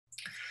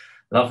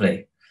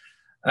Lovely.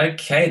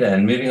 Okay,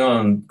 then moving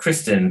on.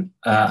 Kristen,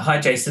 hi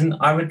Jason.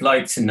 I would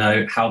like to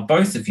know how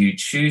both of you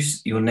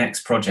choose your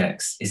next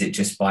projects. Is it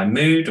just by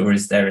mood, or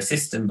is there a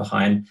system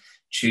behind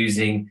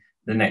choosing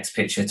the next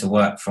picture to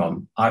work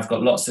from? I've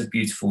got lots of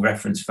beautiful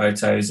reference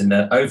photos and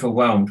are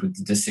overwhelmed with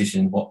the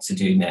decision what to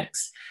do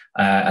next,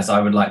 as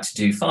I would like to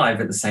do 5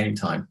 at the same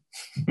time.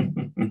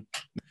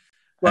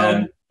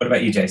 Well, what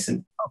about you,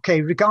 Jason?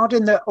 okay,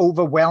 regarding the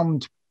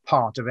overwhelmed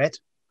part of it,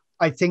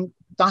 I think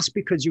that's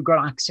because you've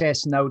got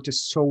access now to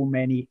so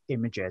many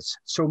images,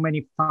 so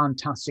many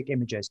fantastic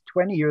images.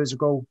 20 years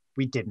ago,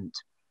 we didn't.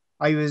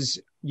 I was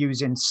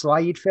using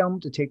slide film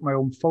to take my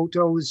own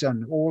photos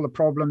and all the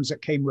problems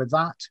that came with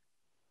that.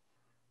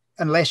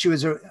 Unless you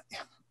was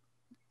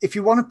if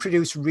you want to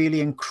produce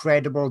really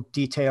incredible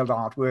detailed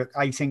artwork,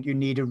 I think you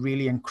need a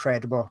really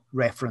incredible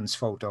reference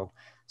photo.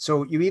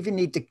 So you even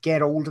need to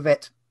get hold of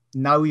it.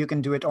 Now you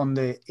can do it on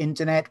the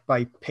internet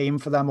by paying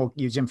for them or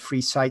using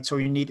free sites. Or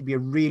you need to be a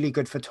really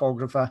good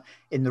photographer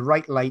in the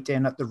right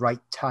lighting at the right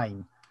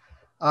time.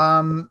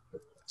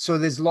 So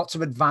there's lots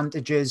of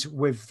advantages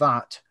with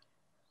that.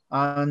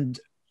 And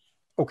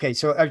okay,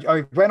 so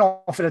I went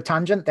off at a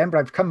tangent then, but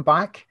I've come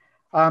back.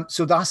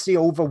 So that's the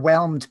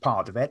overwhelmed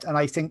part of it. And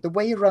I think the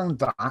way around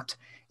that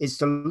is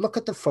to look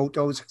at the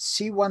photos,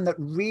 see one that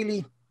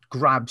really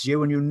grabs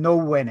you and you know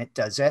when it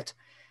does it,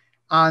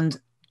 and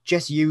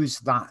just use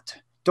that.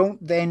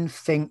 Don't then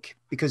think,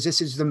 because this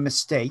is the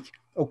mistake,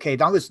 okay,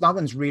 that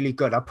one's really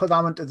good. I'll put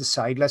that one to the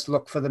side. Let's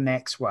look for the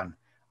next one.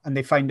 And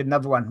they find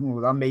another one.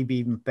 Oh, that may be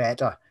even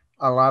better.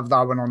 I'll have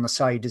that one on the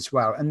side as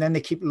well. And then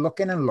they keep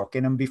looking and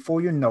looking. And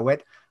before you know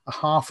it, a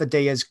half a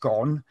day is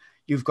gone.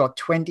 You've got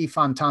 20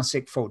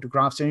 fantastic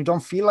photographs and you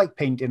don't feel like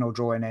painting or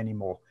drawing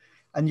anymore.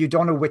 And you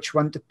don't know which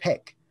one to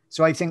pick.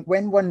 So I think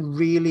when one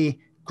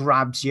really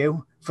grabs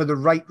you for the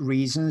right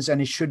reasons,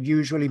 and it should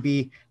usually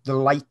be the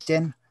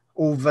lighting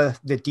over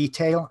the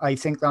detail, I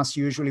think that's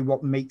usually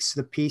what makes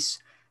the piece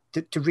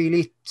to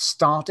really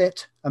start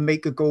it and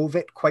make a go of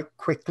it quite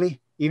quickly,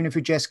 even if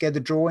you just get the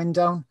drawing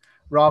down,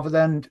 rather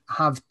than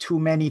have too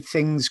many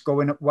things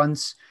going at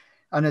once.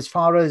 And as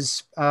far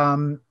as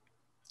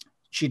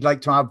she'd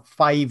like to have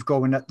 5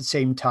 going at the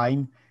same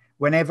time,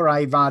 whenever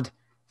I've had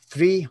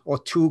 3 or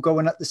 2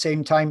 going at the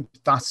same time,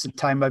 that's the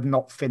time I've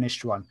not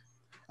finished one.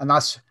 And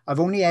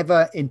I've only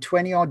ever, in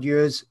 20 odd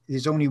years,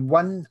 there's only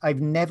one I've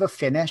never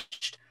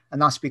finished.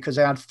 And that's because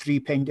I had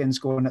 3 paintings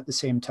going at the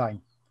same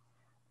time.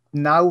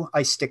 Now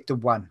I stick to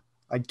one.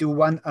 I do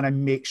one and I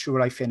make sure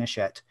I finish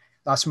it.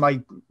 That's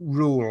my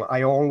rule.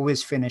 I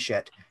always finish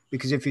it.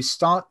 Because if you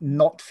start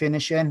not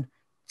finishing,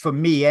 for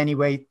me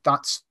anyway,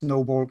 that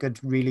snowball could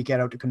really get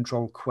out of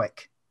control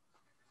quick.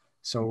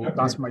 So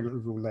that's my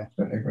rule there.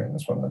 I agree.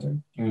 That's what I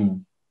do.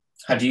 Mm.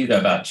 How do you go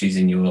about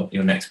choosing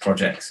your next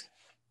projects?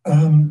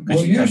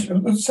 Well,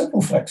 usually, there's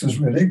several factors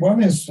really.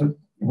 One is that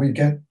we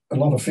get a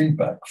lot of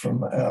feedback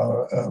from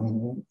our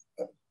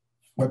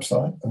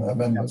website and our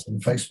members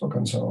and Facebook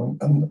and so on.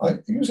 And I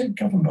usually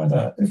govern by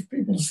that. If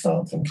people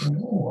start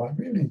thinking, oh, I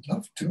really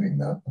love doing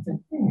that, I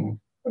think,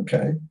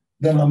 okay,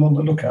 then I'm on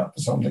the lookout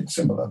for something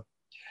similar.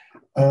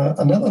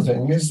 Another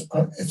thing is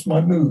it's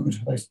my mood.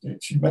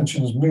 She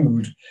mentions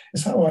mood.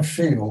 It's how I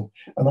feel.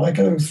 And I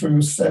go through,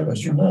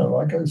 as you know,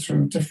 I go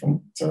through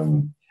different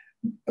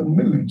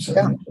moods.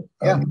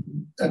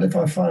 And if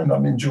I find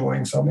I'm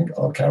enjoying something,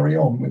 I'll carry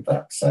on with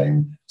that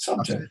same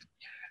subject.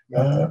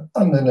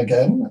 And then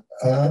again,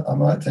 I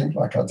might think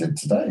like I did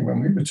today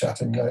when we were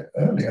chatting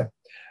earlier,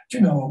 do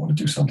you know, I want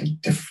to do something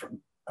different.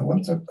 I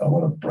want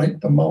to break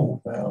the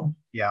mold now.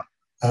 Yeah.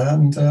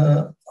 And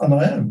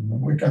I am.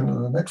 We're going to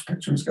the next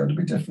picture is going to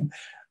be different.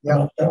 Yeah.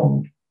 And I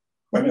found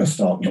when you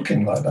start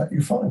looking like that,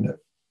 you find it.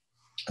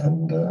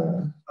 And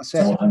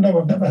so I know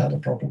I've never had a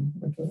problem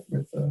with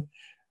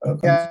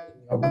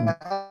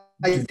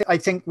I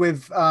think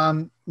with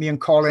me and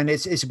Colin,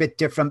 it's a bit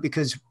different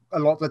because a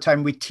lot of the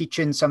time we teach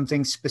in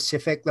something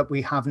specific that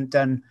we haven't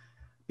done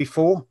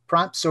before,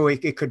 perhaps. So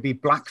it could be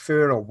black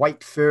fur or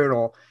white fur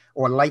or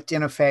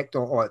lighting effect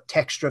or a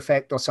texture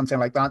effect or something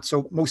like that.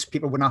 So most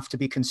people wouldn't have to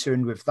be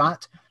concerned with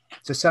that.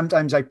 So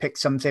sometimes I pick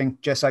something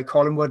just like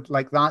Colin would,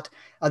 like that.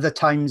 Other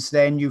times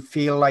then you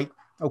feel like,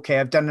 okay,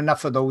 I've done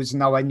enough of those.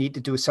 Now I need to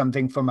do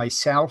something for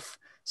myself,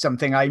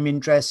 something I'm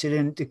interested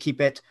in to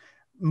keep it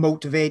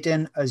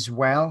motivating as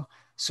well.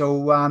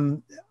 So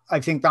I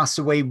think that's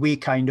the way we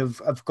kind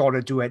of have got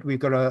to do it. We've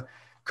got to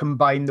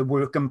combine the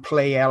work and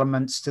play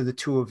elements to the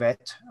two of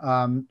it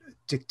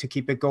to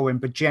keep it going.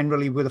 But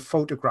generally with a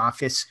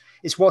photograph, it's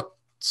what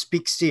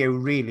speaks to you,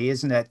 really,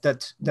 isn't it?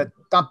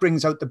 That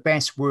brings out the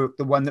best work,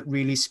 the one that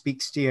really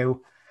speaks to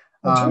you.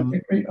 I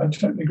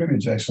totally agree with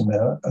Jason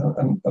there.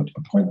 And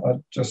a point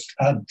I'd just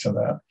add to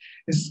that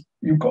is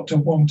you've got to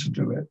want to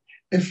do it.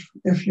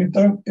 If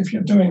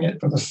you're doing it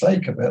for the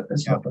sake of it,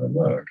 it's not going to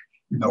work.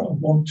 You've got to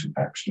want to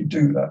actually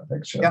do that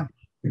picture,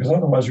 because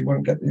otherwise you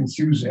won't get the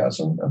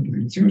enthusiasm, and the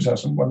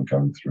enthusiasm won't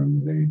come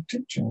through the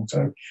teaching.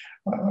 So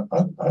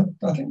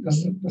I think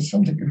there's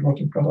something you've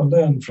got to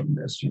learn from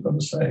this. You've got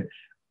to say,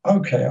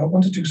 okay, I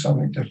want to do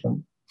something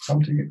different,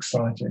 something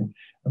exciting,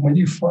 And when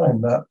you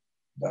find that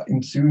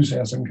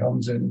enthusiasm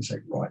comes in and say,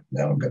 right,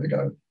 now I'm going to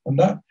go. And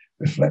that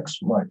reflects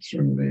right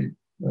through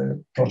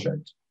the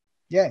project.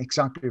 Yeah,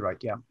 exactly right.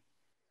 Yeah.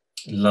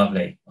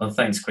 Lovely. Well,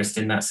 thanks,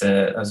 Kristen. That's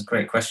a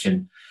great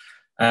question.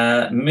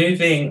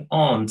 Moving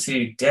on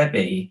to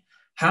Debbie.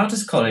 How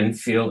does Colin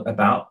feel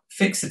about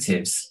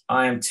fixatives?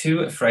 I am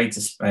too afraid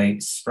to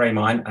spray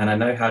mine, and I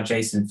know how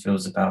Jason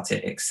feels about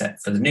it,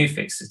 except for the new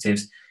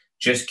fixatives.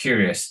 Just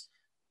curious.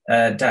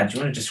 Dad, do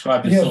you want to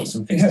describe your thoughts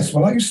on fixatives? Yes,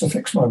 well, I used to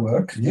fix my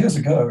work years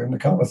ago in the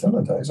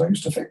Carmathello days. I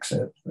used to fix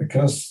it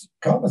because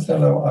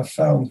Carmathello, I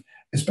found,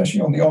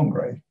 especially on the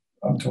ombre,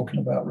 I'm talking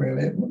about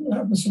really, it wouldn't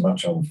happen so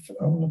much on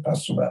the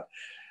pastel mat.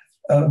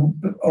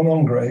 But on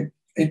ombre,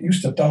 it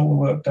used to dull the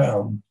work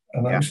down.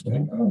 And I used to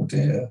think, oh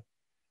dear,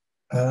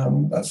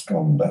 that's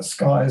gone, that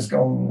sky has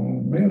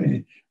gone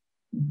really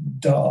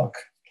dark.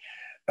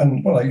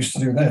 And what I used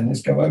to do then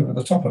is go over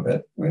the top of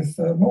it with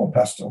more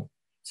pastel,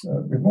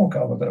 with more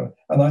Carmathello.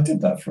 And I did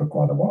that for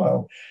quite a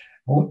while.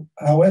 Well,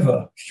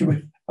 however,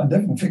 I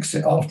never fixed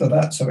it after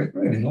that, so it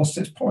really lost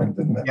its point,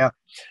 didn't it? Yeah.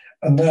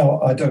 And now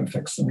I don't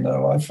fix them.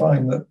 No, I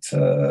find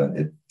that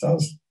it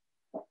does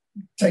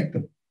take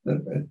it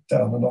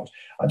down a notch.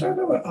 I don't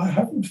know. I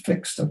haven't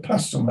fixed a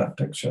pastel mat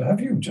picture.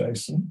 Have you,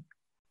 Jason?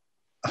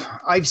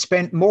 I've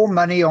spent more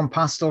money on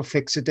pastel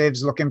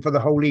fixatives looking for the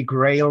holy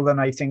grail than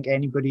I think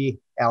anybody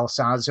else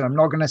has. And I'm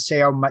not going to say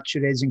how much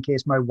it is in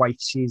case my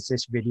wife sees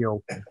this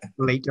video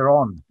later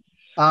on.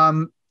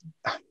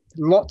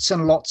 Lots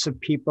and lots of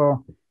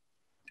people,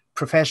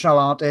 professional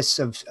artists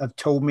have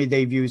told me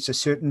they've used a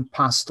certain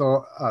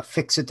pastel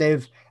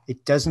fixative.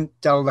 It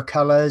doesn't dull the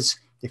colors.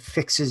 It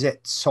fixes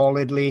it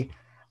solidly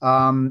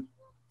and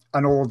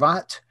all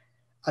that.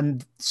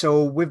 And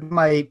so with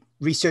my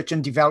research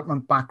and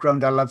development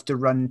background, I love to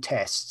run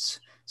tests.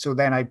 So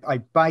then I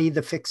buy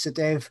the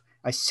fixative,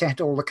 I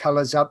set all the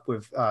colors up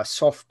with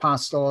soft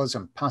pastels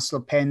and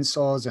pastel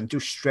pencils and do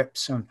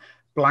strips and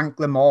blank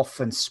them off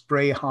and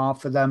spray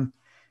half of them.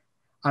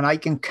 And I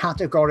can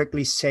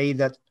categorically say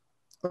that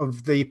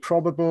of the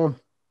probable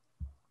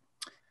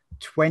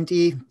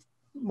 20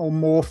 or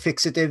more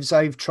fixatives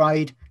I've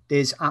tried,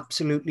 there's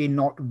absolutely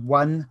not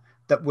one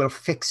that will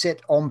fix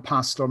it on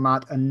pastel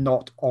mat and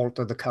not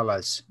alter the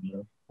colors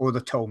or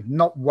the tone.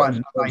 Not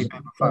one I've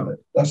ever found.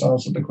 That's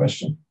answered the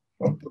question.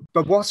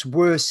 But what's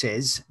worse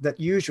is that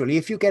usually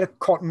if you get a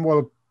cotton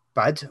wool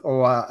bud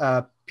or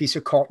a piece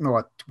of cotton or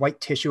a white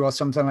tissue or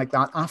something like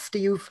that, after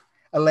you've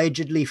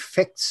allegedly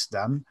fixed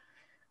them,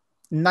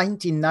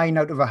 99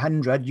 out of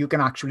 100, you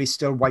can actually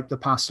still wipe the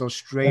pastel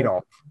straight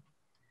off.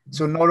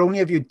 So not only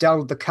have you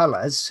dulled the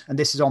colors, and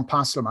this is on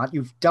pastel mat,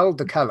 you've dulled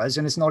the colors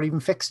and it's not even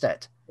fixed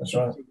it. That's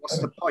right. So what's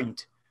the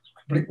point?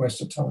 Complete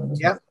waste of time, isn't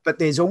Yeah, it? but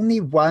there's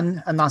only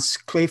one, and that's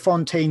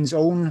Clayfontaine's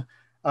own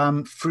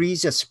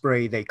freezer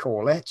spray, they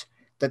call it,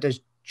 that has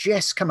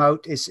just come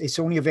out. It's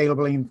only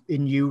available in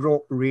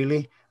Europe,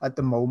 really, at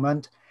the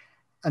moment.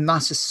 And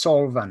that's a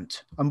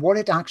solvent. And what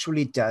it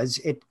actually does,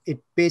 it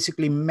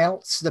basically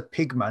melts the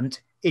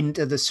pigment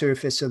into the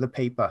surface of the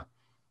paper.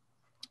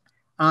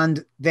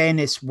 And then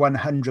it's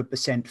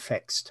 100%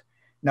 fixed.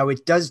 Now,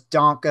 it does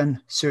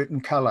darken certain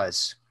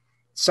colors,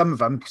 some of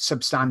them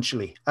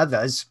substantially,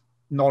 others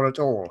not at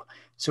all.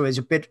 So it's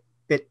a bit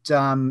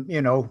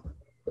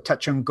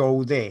touch and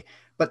go there.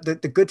 But the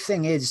good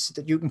thing is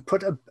that you can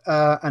put an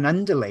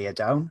underlayer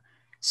down,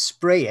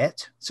 spray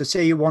it. So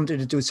say you wanted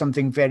to do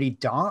something very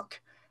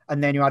dark,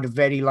 and then you had a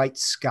very light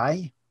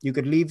sky. You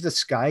could leave the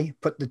sky,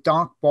 put the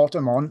dark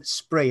bottom on,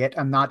 spray it,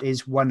 and that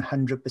is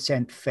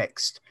 100%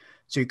 fixed.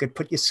 So you could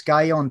put your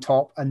sky on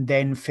top and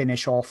then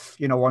finish off,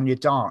 on your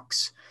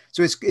darks.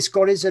 So it's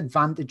got its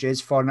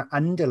advantages for an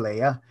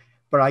underlayer,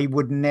 but I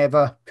would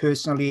never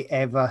personally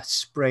ever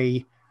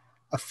spray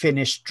a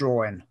finished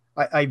drawing.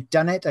 I've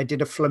done it. I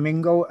did a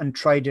flamingo and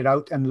tried it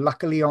out. And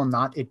luckily on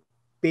that, it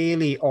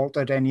barely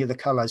altered any of the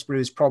colors, but it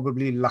was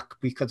probably luck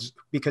because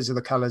of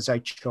the colors I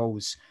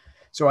chose.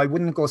 So I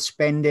wouldn't go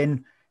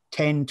spending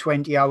 10,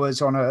 20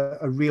 hours on a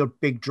real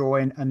big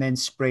drawing and then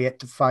spray it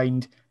to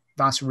find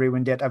that's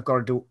ruined it. I've got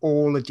to do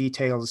all the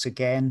details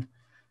again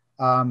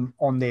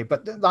on there.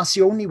 But that's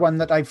the only one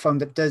that I've found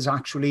that does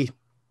actually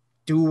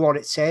do what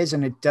it says,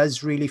 and it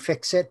does really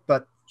fix it,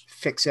 but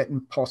fix it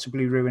and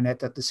possibly ruin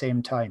it at the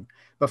same time.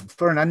 But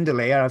for an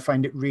underlayer, I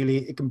find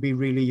it can be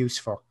really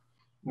useful.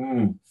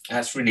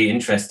 That's really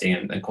interesting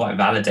and quite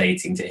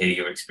validating to hear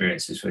your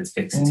experiences with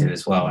fixative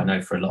as well. I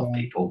know for a lot of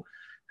people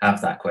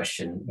have that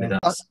question with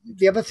us.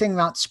 The other thing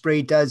that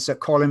spray does that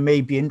Colin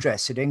may be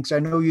interested in, because I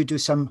know you do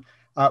some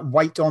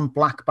white on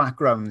black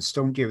backgrounds,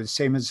 don't you? The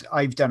same as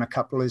I've done a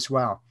couple as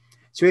well.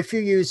 So if you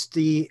use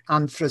the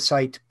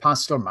anthracite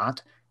pastel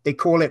mat, they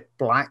call it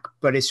black,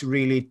 but it's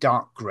really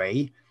dark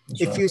gray.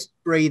 If you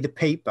spray the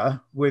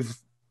paper with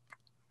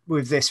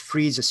this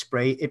freezer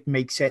spray, it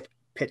makes it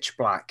pitch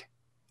black.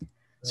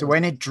 So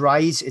when it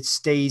dries, it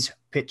stays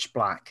pitch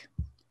black.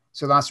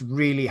 So that's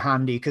really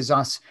handy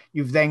because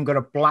you've then got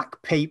a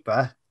black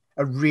paper,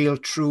 a real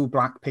true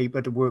black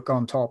paper to work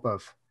on top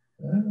of.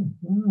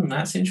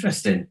 That's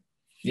interesting.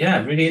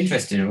 Yeah, really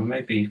interesting.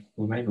 Maybe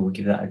we'll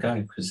give that a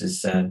go, because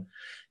there's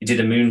you did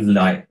a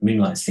moonlight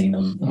scene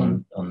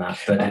on that,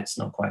 but it's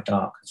not quite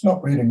dark. It's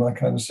not really my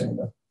kind of scene,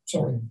 though.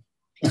 Sorry.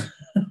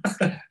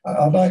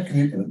 I like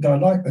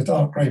the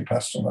dark grey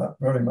pastel map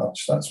very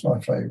much. That's my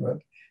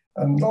favourite.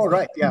 And Oh,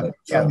 right, yeah,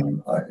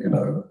 you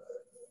know,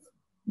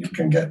 you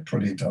can get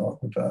pretty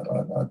dark with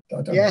that.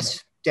 I don't yes,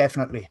 know.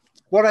 definitely.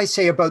 What I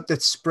say about the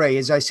spray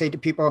is I say to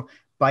people,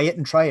 buy it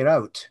and try it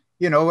out.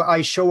 You know,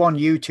 I show on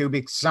YouTube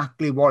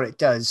exactly what it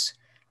does.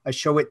 I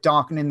show it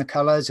darkening the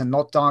colors and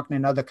not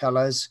darkening other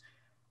colors.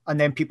 And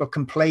then people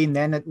complain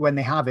then when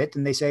they have it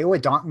and they say, oh,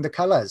 it darkened the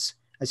colors.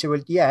 I say,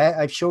 well, yeah,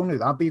 I've shown you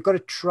that, but you've got to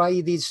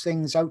try these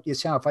things out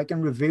yourself. I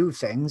can review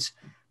things,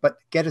 but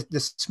get the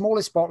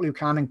smallest bottle you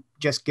can and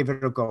just give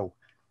it a go.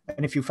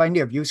 And if you find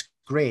it of use,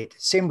 great.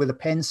 Same with the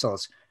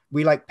pencils.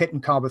 We like Pitt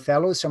and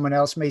Carbothello. Someone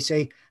else may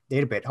say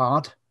they're a bit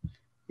hard.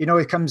 You know,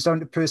 it comes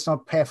down to personal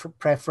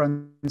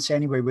preference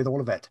anyway with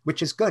all of it,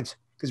 which is good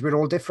because we're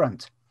all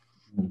different.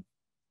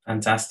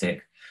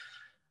 Fantastic.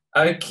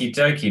 Okie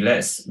dokie,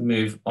 let's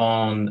move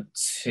on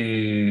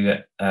to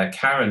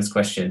Karen's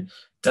question.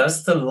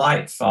 Does the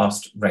light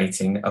fast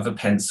rating of a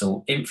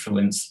pencil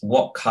influence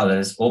what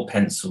colours or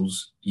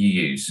pencils you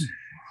use?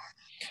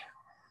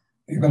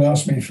 You're going to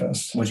ask me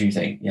first. What do you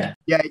think? Yeah.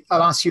 Yeah,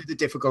 I'll ask you the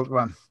difficult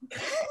one.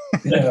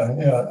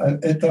 yeah.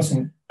 It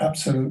doesn't,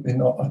 absolutely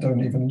not. I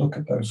don't even look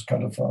at those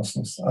colour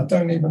fastness. I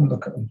don't even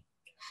look at them.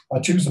 I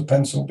choose a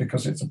pencil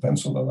because it's a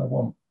pencil that I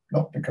want,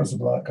 not because of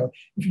the light color.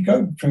 If you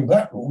go through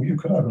that rule, you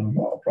could have a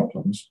lot of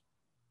problems.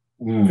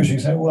 Because you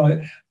say,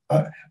 well,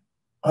 I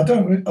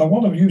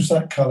want to use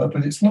that colour,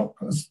 but it's not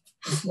as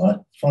light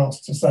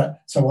fast as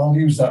that, so I'll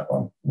use that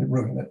one and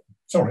ruin it.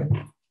 Sorry.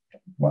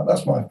 Well,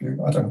 that's my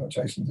view. I don't know what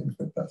Jason thinks,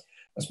 but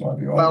that's my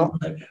view. Well,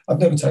 I've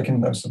never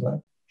taken notice of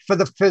that. For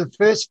the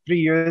first 3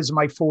 years of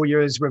my 4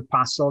 years with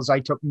pastels,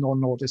 I took no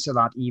notice of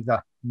that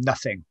either.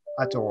 Nothing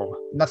at all.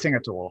 Nothing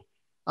at all.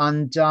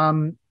 And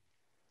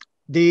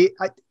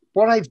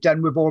what I've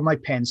done with all my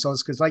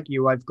pencils, because like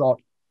you, I've got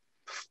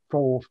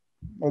 4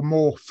 or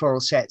more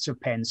full sets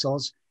of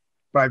pencils,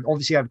 but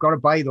obviously I've got to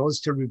buy those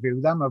to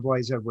review them,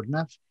 otherwise I wouldn't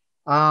have.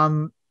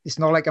 It's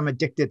not like I'm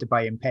addicted to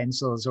buying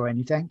pencils or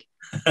anything.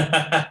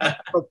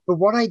 but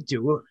what I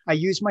do, I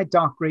use my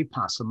dark grey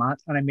pastel mat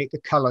and I make a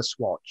color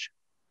swatch,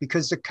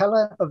 because the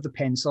color of the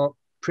pencil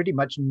pretty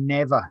much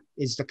never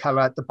is the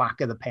color at the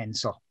back of the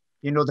pencil.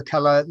 You know,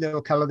 the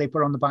little color they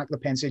put on the back of the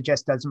pencil, it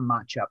just doesn't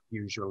match up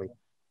usually.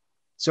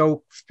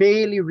 So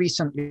fairly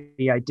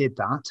recently I did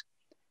that.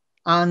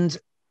 And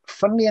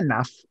funnily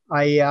enough,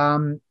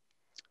 I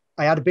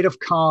had a bit of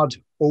card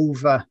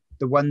over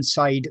the one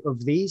side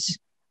of these,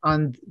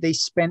 and they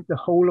spent the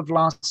whole of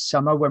last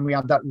summer, when we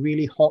had that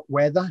really hot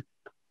weather,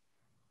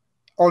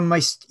 on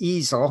my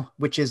easel,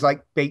 which is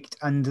like baked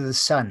under the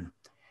sun.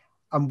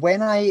 And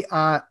when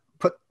I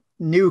put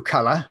new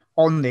color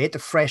on there to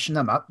freshen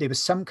them up, there were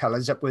some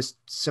colors that was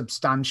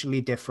substantially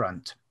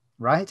different,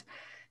 right?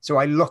 So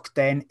I looked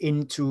then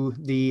into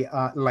the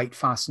light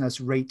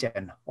fastness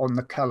rating on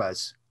the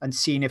colors and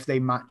seeing if they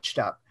matched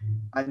up.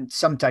 And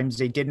sometimes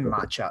they didn't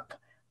match up.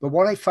 But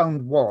what I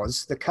found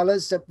was the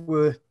colors that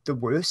were the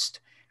worst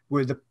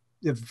were the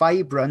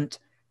vibrant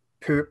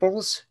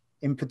purples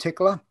in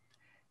particular.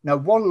 Now,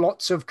 what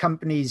lots of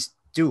companies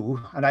do,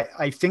 and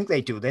I think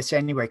they do this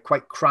anyway,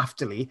 quite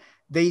craftily,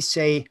 they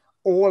say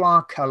all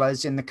our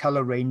colors in the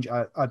color range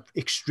are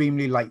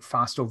extremely light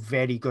fast or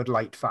very good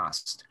light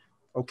fast.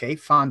 Okay,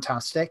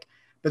 fantastic.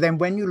 But then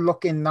when you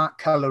look in that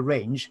color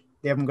range,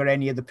 they haven't got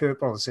any of the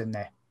purples in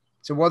there.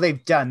 So what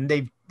they've done,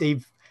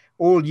 they've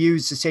all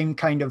used the same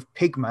kind of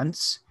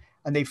pigments,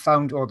 and they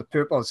found, the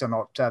purples are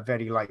not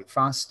very light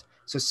fast.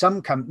 So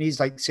some companies,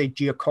 like say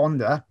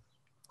Gioconda,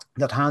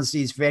 that has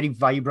these very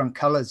vibrant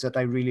colors that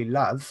I really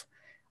love,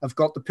 have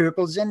got the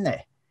purples in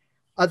there.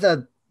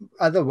 Other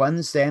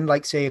ones then,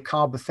 like say a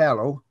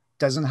Carbothello,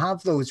 doesn't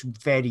have those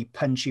very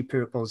punchy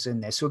purples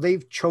in there. So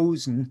they've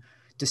chosen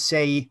to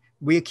say,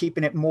 we're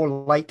keeping it more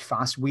light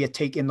fast, we are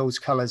taking those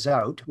colors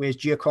out, whereas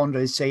Gioconda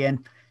is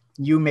saying,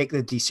 you make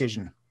the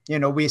decision. You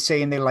know, we're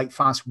saying they light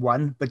fast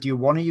one, but do you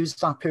want to use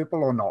that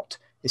purple or not?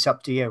 It's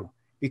up to you.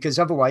 Because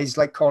otherwise,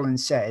 like Colin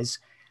says,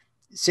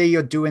 say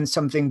you're doing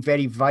something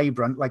very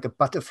vibrant, like a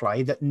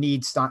butterfly that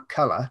needs that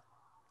color.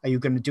 Are you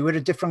going to do it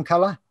a different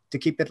color to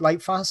keep it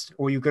light fast?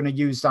 Or are you going to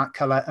use that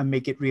color and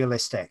make it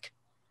realistic?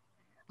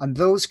 And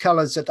those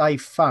colors that I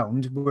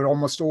found were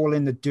almost all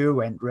in the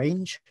Derwent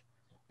range,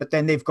 but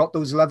then they've got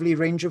those lovely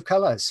range of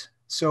colors.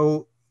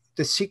 So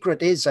the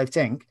secret is, I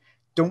think,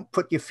 don't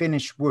put your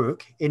finished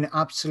work in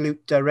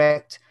absolute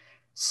direct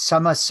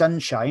summer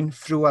sunshine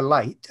through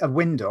a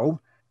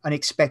window and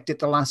expect it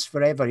to last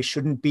forever. It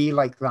shouldn't be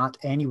like that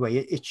anyway.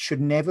 It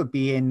should never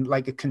be in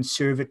like a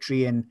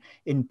conservatory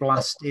in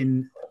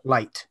blasting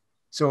light.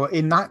 So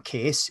in that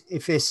case,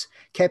 if it's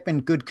kept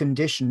in good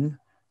condition,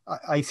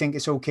 I think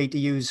it's okay to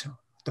use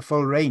the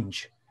full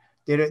range.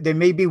 There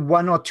may be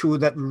one or two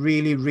that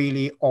really,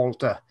 really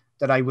alter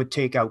that I would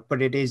take out,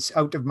 but it is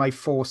out of my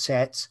 4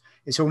 sets.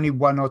 It's only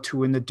 1 or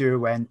 2 in the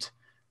Derwent,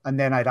 and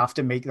then I'd have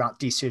to make that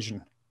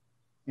decision.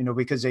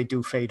 because they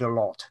do fade a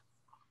lot.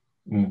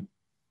 Mm.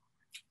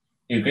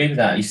 You agree with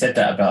that? You said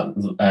that about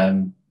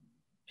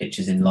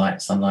pictures in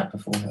sunlight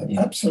before, haven't you?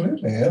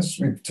 Absolutely, yes.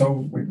 We've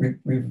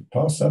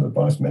passed that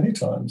advice many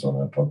times on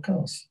our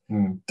podcast.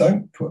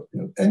 Don't put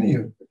any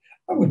of,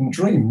 I wouldn't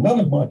dream, none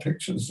of my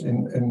pictures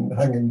in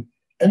hanging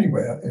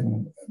anywhere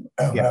in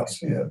our house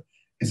here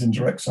is in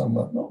direct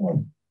sunlight, not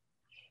one.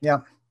 Yeah.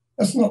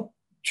 That's not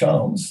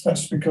chance,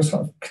 that's because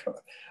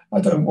I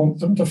don't want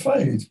them to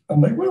fade,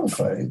 and they will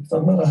fade,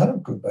 no matter how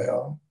good they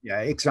are.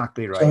 Yeah,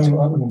 exactly right. So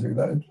I wouldn't do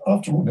that.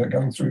 After all, they're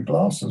going through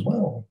glass as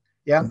well.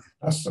 Yeah.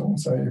 Pastel,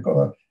 so you've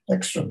got an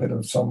extra bit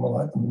of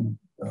sunlight.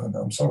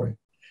 I'm sorry.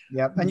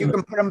 Yeah, and you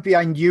can put them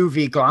behind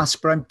UV glass,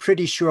 but I'm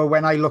pretty sure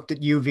when I looked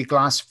at UV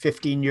glass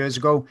 15 years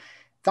ago,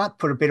 that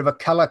put a bit of a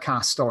color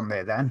cast on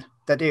there then,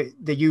 that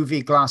the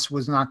UV glass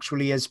wasn't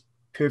actually as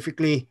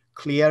perfectly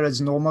clear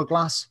as normal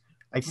glass.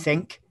 I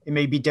think it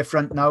may be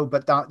different now,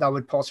 but that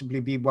would possibly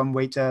be one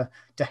way to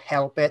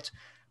help it.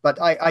 But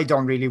I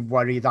don't really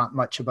worry that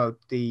much about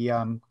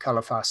the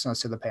color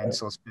fastness of the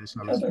pencils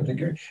personally. I don't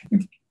think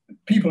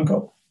people have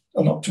got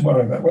a lot to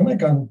worry about when they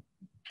go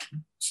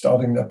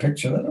starting their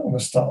picture. They don't want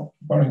to start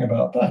worrying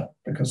about that,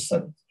 because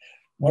that's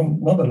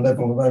another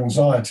level of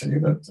anxiety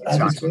that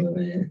added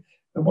to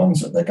the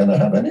ones that they're going to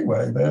have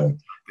anyway. They're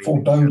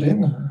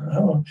foreboding.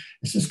 How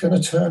is this going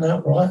to turn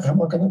out right? How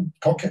am I going to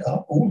cock it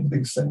up? All of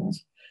these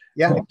things.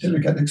 Yeah. Not until you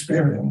get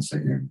experience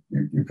that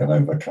you can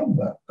overcome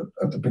that. But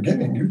at the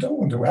beginning, you don't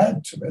want to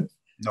add to it.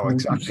 No,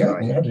 exactly. You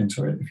certainly add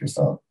into it if you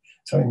start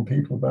telling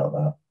people about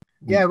that.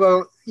 Yeah,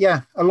 well,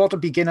 yeah, a lot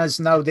of beginners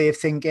now, they're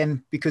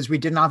thinking, because we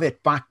didn't have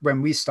it back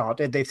when we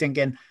started, they're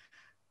thinking,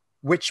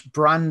 which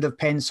brand of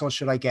pencil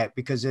should I get?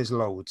 Because there's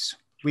loads.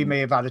 We may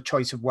have had a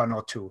choice of one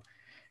or two.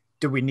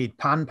 Do we need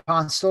pan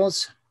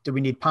pastels? Do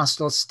we need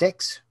pastel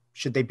sticks?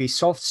 Should they be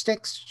soft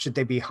sticks? Should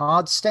they be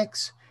hard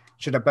sticks?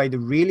 Should I buy the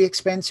really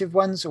expensive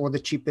ones or the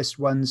cheapest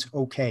ones?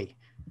 Okay.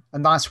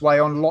 And that's why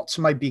on lots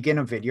of my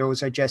beginner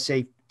videos, I just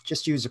say,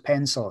 just use the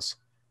pencils.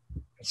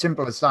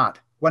 Simple as that.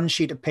 One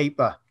sheet of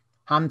paper,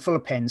 handful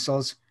of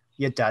pencils,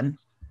 you're done.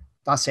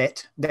 That's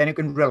it. Then you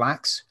can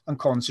relax and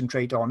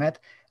concentrate on it.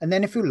 And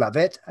then if you love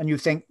it and you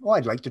think, oh,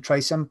 I'd like to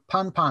try some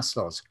pan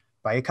pastels,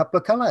 buy a couple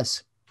of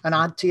colors and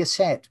add to your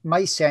set.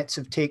 My sets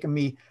have taken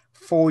me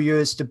 4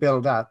 years to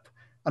build up.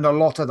 And a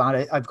lot of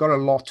that, I've got a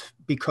lot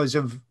because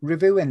of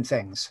reviewing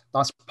things.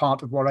 That's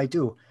part of what I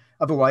do.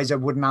 Otherwise, I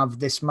wouldn't have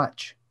this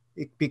much.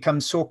 It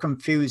becomes so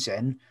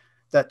confusing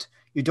that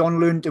you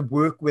don't learn to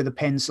work with the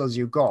pencils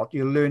you got.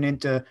 You're learning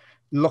to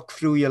look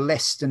through your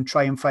list and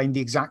try and find the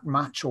exact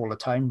match all the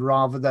time,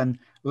 rather than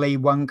lay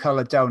one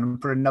color down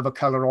and put another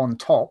color on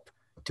top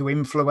to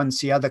influence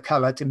the other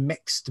color to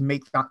mix to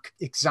make that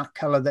exact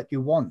color that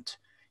you want.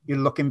 You're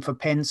looking for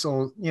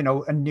pencil,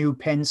 a new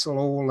pencil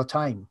all the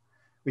time,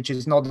 which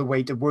is not the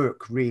way to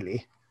work,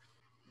 really.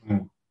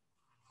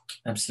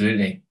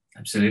 Absolutely.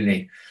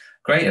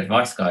 Great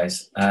advice,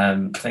 guys.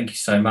 Thank you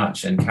so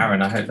much. And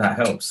Karen, I hope that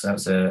helps. That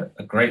was a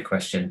great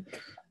question.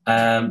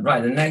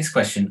 Right, the next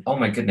question. Oh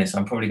my goodness,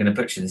 I'm probably going to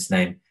butcher this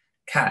name.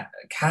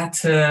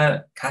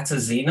 Katarzyna.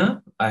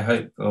 I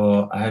hope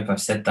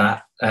I've said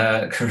that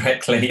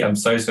correctly. I'm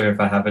so sorry if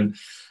I haven't.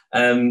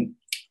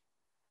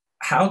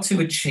 How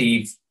to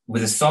achieve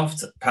with a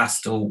soft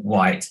pastel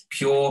white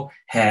pure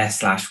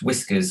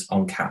hair/whiskers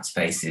on cats'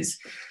 faces.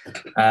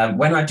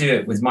 When I do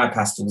it with my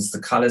pastels, the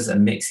colours are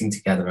mixing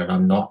together and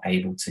I'm not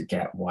able to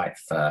get white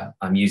fur.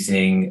 I'm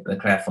using the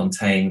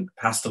Clairefontaine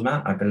pastel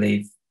mat, I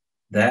believe,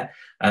 there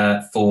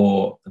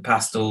for the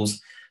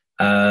pastels.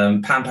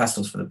 Pan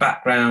pastels for the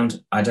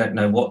background. I don't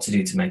know what to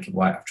do to make it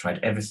white. I've tried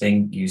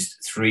everything, used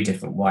 3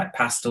 different white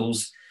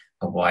pastels,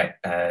 a white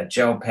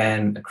gel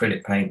pen,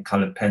 acrylic paint,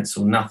 coloured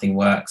pencil, nothing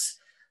works.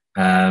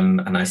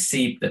 And I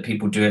see that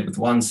people do it with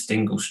one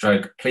single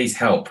stroke. Please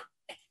help.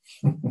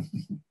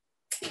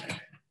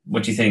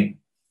 What do you think?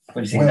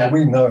 Well,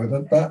 we know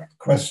that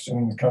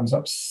question comes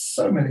up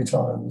so many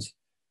times,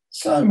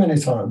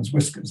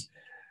 whiskers.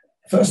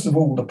 First of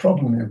all, the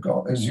problem you've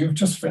got is you've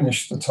just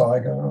finished the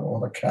tiger or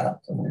the cat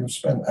and you've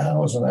spent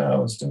hours and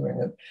hours doing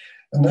it.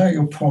 And now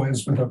you're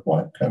poised with a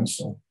white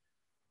pencil.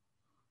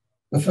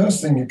 The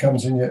first thing that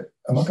comes in your,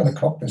 am I going to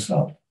cock this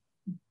up?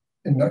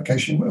 In that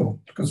case, you will,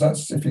 because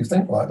that's, if you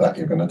think like that,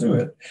 you're going to do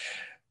it.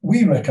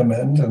 We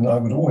recommend, and I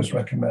would always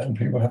recommend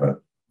people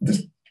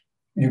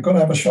you've got to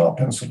have a sharp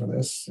pencil for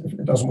this. If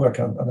it doesn't work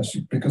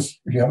because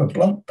if you have a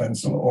blunt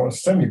pencil or a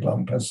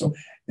semi-blunt pencil,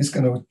 it's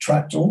going to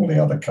attract all the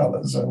other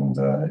colors and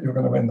you're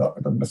going to end up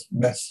with a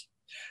mess.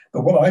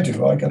 But what I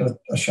do, I get a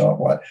sharp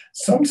white.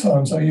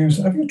 Sometimes I use,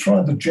 have you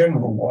tried the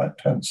general white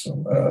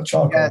pencil,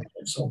 charcoal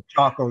pencil?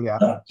 Charcoal,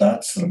 yeah.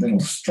 That's a little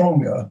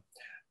stronger.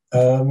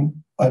 I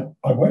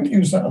won't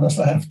use that unless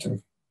I have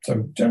to.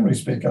 So generally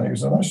speaking, I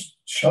use a nice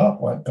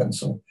sharp white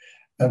pencil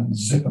and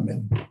zip them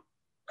in.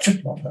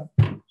 Like that.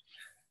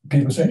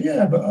 People say,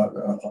 yeah, but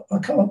I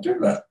can't do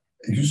that.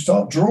 If you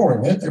start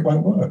drawing it, it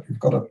won't work. You've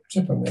got to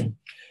zip them in.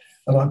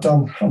 And I've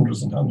done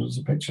hundreds and hundreds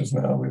of pictures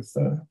now with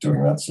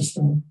doing that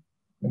system,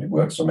 and it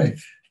works for me.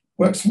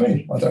 I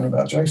don't know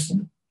about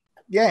Jason.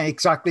 Yeah,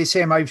 exactly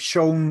same. I've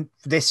shown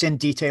this in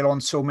detail on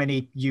so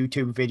many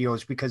YouTube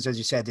videos because, as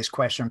you said, this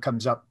question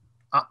comes up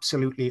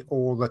absolutely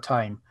all the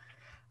time.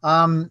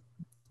 Um,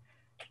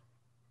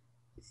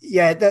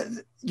 yeah,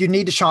 you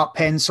need a sharp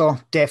pencil,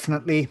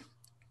 definitely.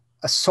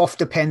 A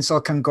softer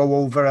pencil can go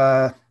over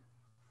a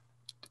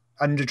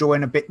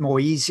underdrawing a bit more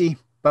easy,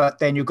 but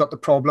then you've got the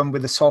problem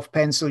with a soft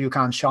pencil, you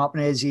can't sharpen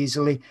it as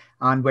easily.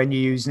 And when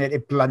you're using it,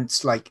 it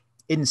blunts like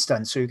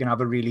instant, so you can have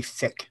a really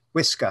thick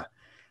whisker.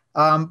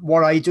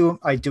 What I do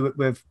it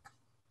with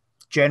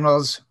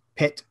Generals,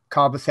 Pitt,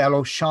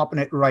 Carbothello, sharpen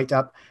it right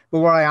up. But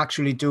what I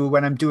actually do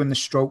when I'm doing the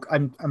stroke,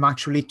 I'm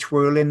actually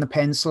twirling the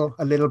pencil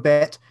a little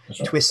bit,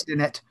 That's right.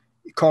 twisting it.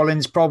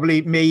 Colin's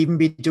probably may even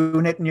be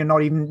doing it and you're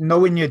not even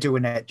knowing you're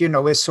doing it. You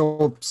know, it's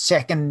so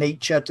second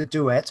nature to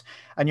do it.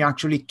 And you're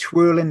actually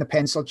twirling the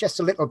pencil just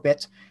a little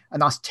bit.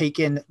 And that's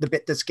taking the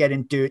bit that's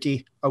getting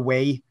dirty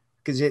away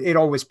because it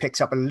always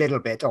picks up a little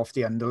bit off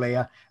the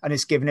underlayer and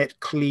it's giving it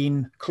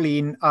clean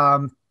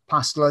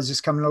pastel as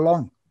it's coming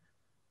along.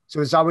 So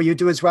is that what you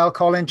do as well,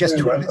 Colin? Just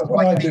twirl it?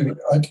 What I do,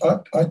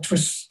 I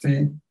twist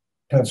the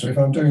pencil. If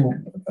I'm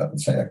doing,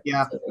 say,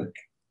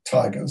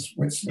 tigers,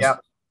 which is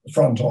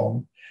front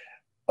on,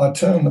 I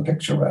turn the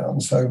picture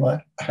around so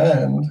my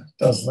hand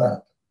does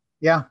that.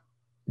 Yeah.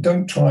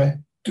 Don't try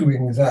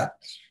doing that.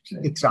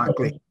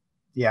 Exactly.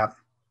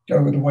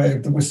 Go with the way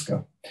of the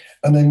whisker.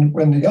 And then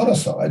when the other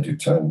side, you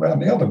turn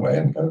around the other way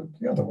and go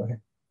the other way.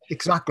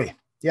 Exactly.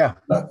 Yeah.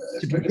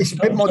 It's a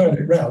bit more. Turn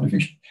it round.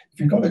 If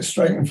you've got it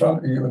straight in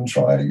front of you and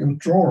try, you're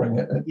drawing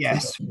it.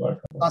 Yes.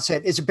 That's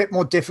it. It's a bit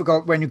more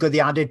difficult when you've got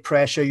the added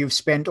pressure. You've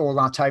spent all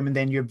that time and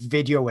then you're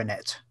videoing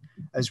it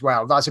as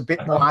well. That's a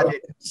bit more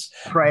added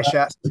pressure.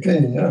 That's the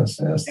key, yes.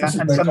 This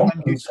is where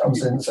confidence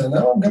comes in. So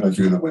now I'm going to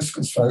do the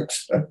whiskers,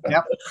 folks.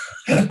 Yep.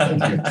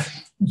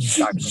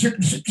 Zip,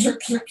 zip, zip,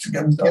 zip,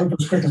 zip, over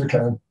as quick as I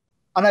can.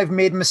 And I've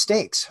made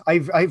mistakes.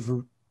 I've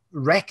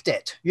wrecked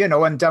it,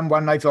 and done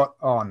one. I thought,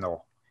 oh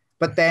no.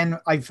 But then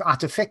I've had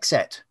to fix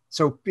it.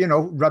 So,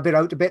 rub it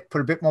out a bit,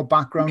 put a bit more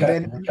background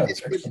in.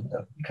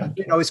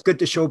 It's good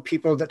to show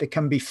people that it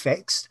can be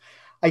fixed.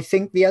 I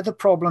think the other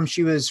problem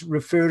she was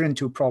referring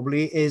to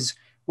probably is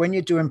when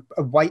you're doing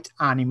a white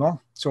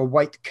animal, so a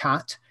white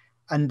cat,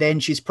 and then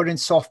she's putting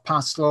soft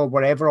pastel or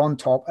whatever on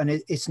top, and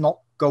it's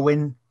not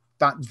going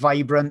that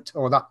vibrant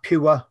or that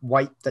pure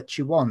white that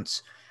she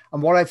wants.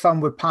 And what I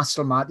found with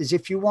pastel mat is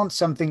if you want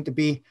something to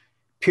be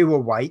pure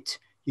white,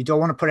 you don't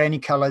want to put any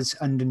colors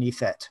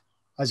underneath it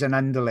as an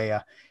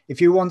underlayer.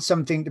 If you want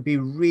something to be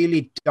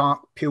really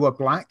dark, pure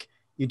black,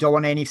 you don't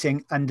want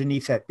anything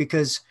underneath it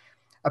because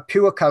a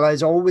pure color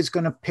is always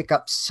going to pick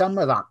up some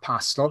of that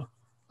pastel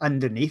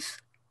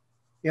underneath,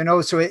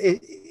 so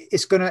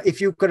it's going to,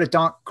 if you've got a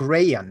dark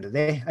gray under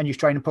there and you're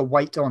trying to put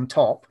white on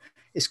top,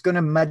 it's going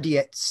to muddy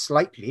it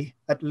slightly,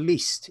 at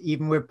least,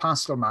 even with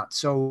pastel mat.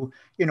 So,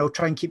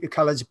 try and keep your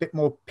colors a bit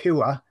more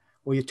pure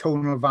or your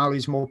tonal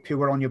values more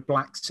pure on your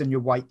blacks and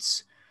your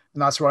whites.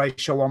 And that's what I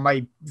show on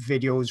my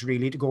videos,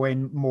 really, to go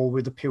in more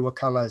with the pure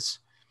colors.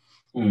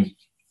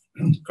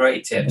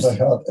 Great tips.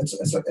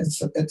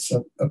 It's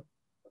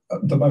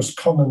the most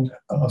common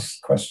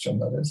asked question,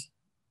 that is,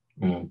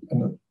 and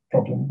the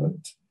problem. But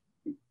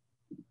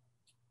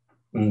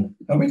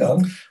are we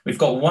done? We've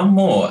got one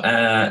more,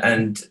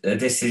 and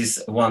this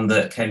is one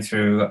that came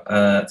through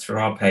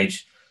our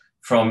page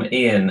from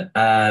Ian.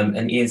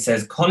 And Ian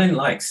says, Colin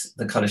likes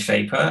the colour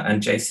shaper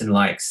and Jason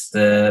likes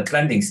the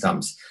blending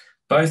stumps.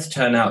 Both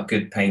turn out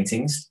good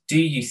paintings. Do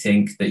you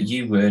think that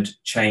you would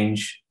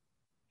change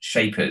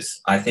shapers?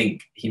 I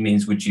think he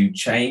means, would you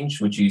change?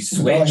 Would you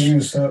switch?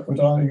 Would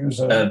I use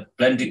a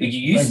blending?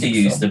 You used to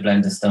use the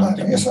blender stump.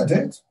 Yes, I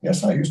did.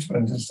 Yes, I used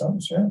blending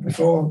stumps. Yeah,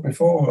 before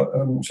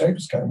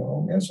shapers came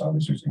along. Yes, I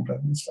was using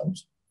blending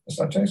stumps, just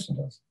like Jason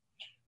does.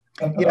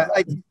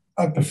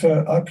 I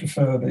prefer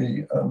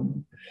the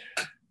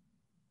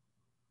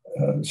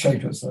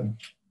shapers though.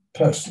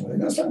 Personally,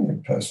 that's only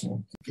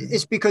personal.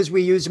 It's because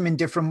we use them in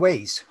different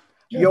ways.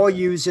 Yeah. You're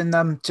using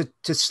them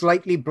to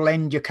slightly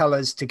blend your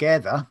colors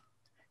together,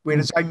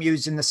 whereas I'm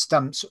using the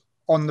stumps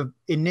on the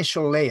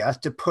initial layer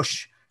to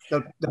push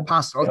the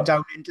pastel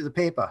down into the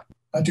paper.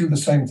 I do the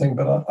same thing,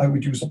 but I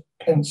would use a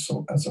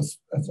pencil as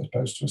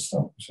opposed to a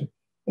stump.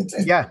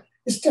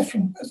 It's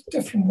different. There's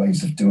different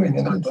ways of doing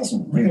it. It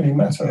doesn't really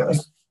matter.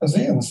 As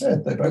Ian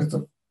said, they both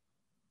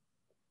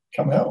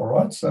come out all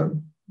right.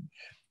 So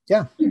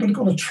you've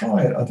got to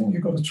try it. I think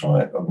you've got to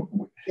try it.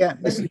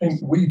 Everything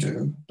we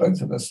do, both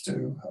of us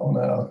do on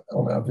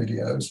our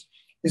videos,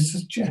 is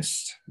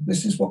suggest.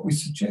 This is what we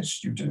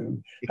suggest you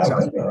do.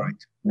 Exactly. However,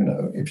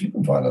 if you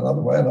can find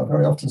another way, and I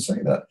very often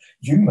say that,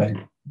 you may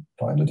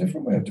find a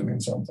different way of doing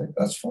something.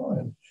 That's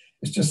fine.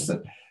 It's just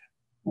that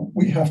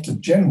we have to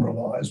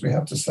generalize. We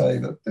have to say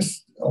that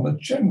this, on a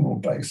general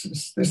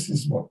basis, this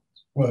is what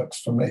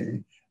works for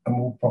me and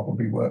will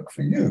probably work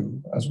for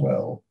you as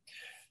well.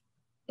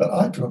 But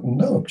I've got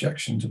no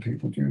objection to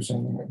people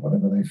using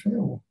whatever they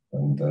feel.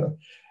 And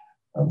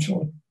I'm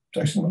sure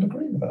Jason will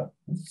agree with that.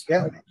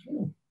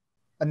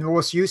 And the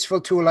most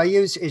useful tool I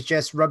use is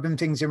just rubbing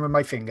things in with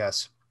my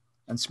fingers.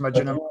 and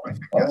smudging them with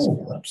my fingers.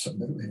 Oh,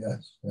 absolutely,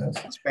 yes,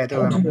 yes. It's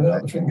better How do you than get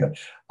out the finger?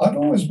 I've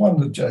always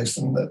wondered,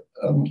 Jason, that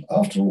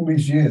after all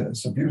these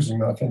years of using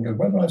my finger,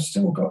 whether I've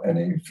still got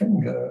any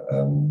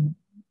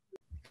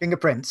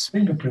fingerprints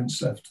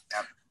left.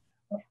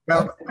 Yeah.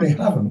 Well, I really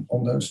haven't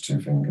on those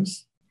two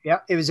fingers.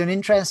 Yeah, it was an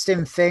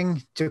interesting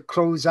thing to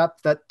close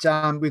up that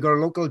we got a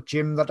local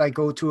gym that I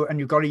go to, and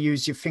you've got to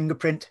use your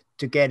fingerprint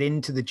to get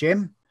into the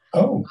gym.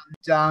 Oh,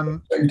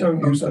 and, so you don't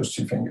use those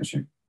two fingers?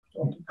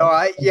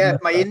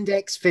 My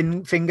index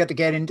finger to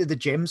get into the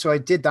gym. So I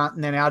did that,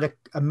 and then I had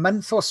a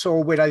month or so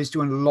where I was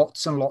doing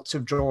lots and lots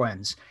of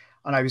drawings,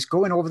 and I was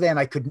going over there,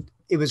 and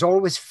it was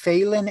always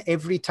failing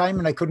every time,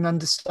 and I couldn't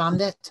understand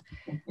it.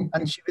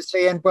 And she was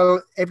saying,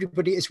 well,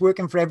 everybody is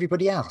working for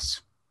everybody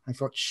else. I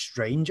thought,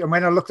 strange. And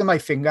when I looked at my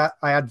finger,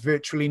 I had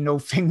virtually no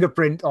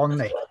fingerprint on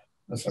there.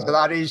 That's so right.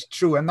 that is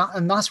true. And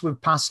that's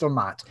with pastel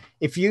mat.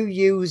 If you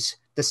use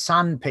the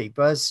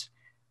sandpapers,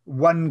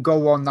 one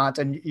go on that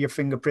and your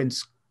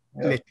fingerprint's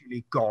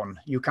literally gone.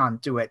 You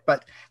can't do it.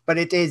 But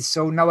it is.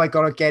 So now I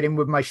got to get in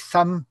with my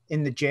thumb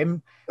in the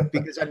gym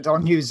because I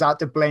don't use that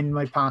to blend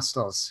my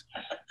pastels.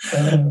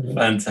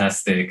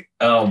 Fantastic.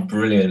 Oh,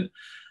 brilliant.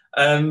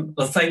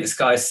 Well, thanks,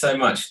 guys, so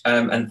much.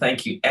 And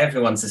thank you,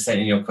 everyone, for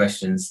sending your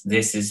questions.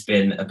 This has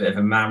been a bit of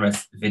a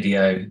mammoth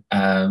video,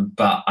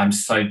 but I'm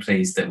so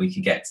pleased that we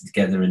could get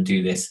together and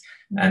do this.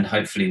 And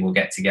hopefully we'll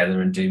get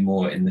together and do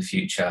more in the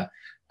future.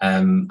 I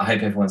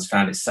hope everyone's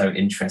found it so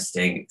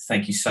interesting.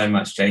 Thank you so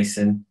much,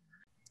 Jason.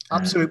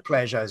 Absolute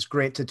pleasure. It's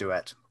great to do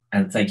it.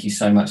 And thank you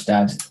so much,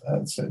 Dad.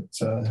 That's it.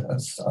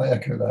 I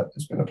echo that.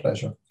 It's been a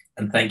pleasure.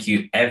 And thank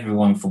you,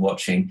 everyone, for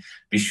watching.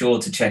 Be sure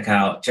to check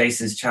out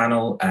Jason's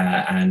channel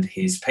and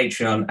his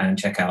Patreon, and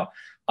check out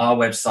our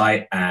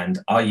website and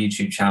our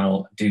YouTube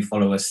channel. Do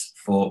follow us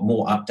for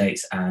more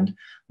updates and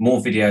more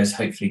videos,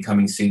 hopefully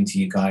coming soon to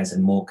you guys,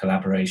 and more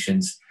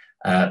collaborations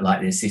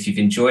like this. If you've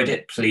enjoyed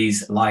it,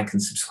 please like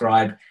and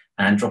subscribe,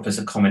 and drop us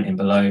a comment in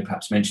below,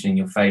 perhaps mentioning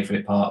your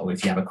favorite part, or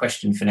if you have a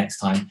question for next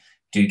time,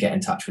 do get in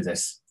touch with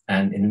us.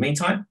 And in the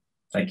meantime,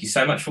 thank you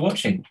so much for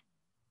watching.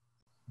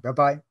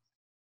 Bye-bye.